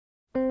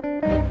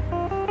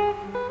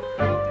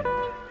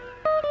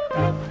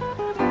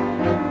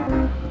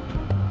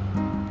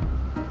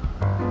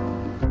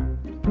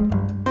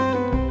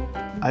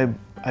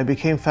I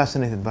became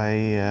fascinated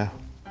by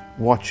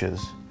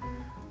watches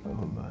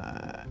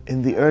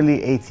in the early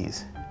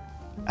 80s.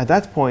 At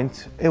that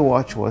point, a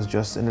watch was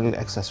just a little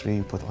accessory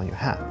you put on your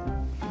hand.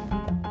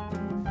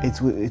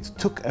 It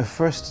took a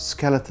first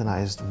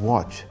skeletonized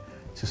watch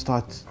to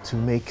start to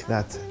make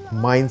that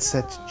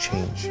mindset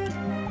change.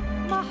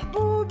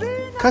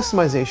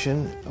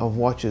 Customization of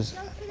watches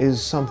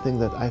is something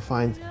that I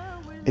find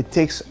it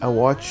takes a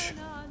watch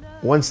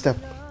one step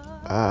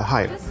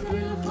higher.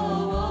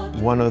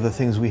 One of the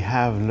things we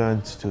have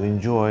learned to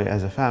enjoy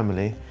as a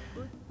family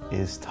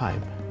is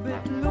time.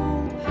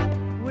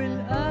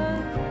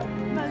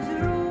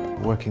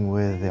 Working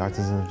with the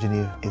Artisans de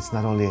Genève, it's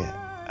not only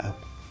a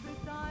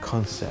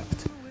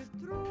concept.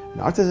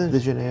 Artisans de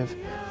Genève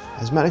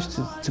has managed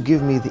to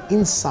give me the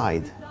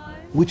inside,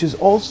 which is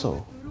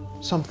also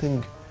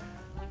something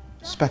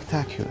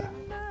spectacular.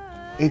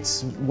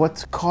 It's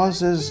what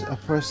causes a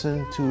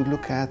person to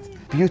look at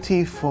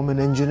beauty from an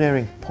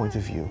engineering point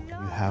of view.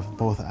 You have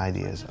both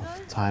ideas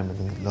of time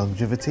and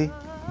longevity,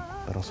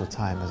 but also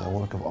time as a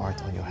work of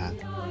art on your hand.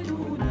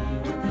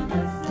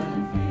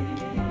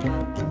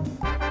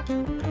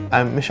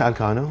 I'm Mishal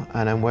Kanoo,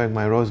 and I'm wearing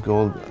my rose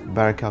gold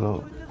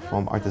Barrichello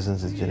from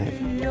Artisans de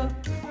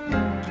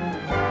Genève.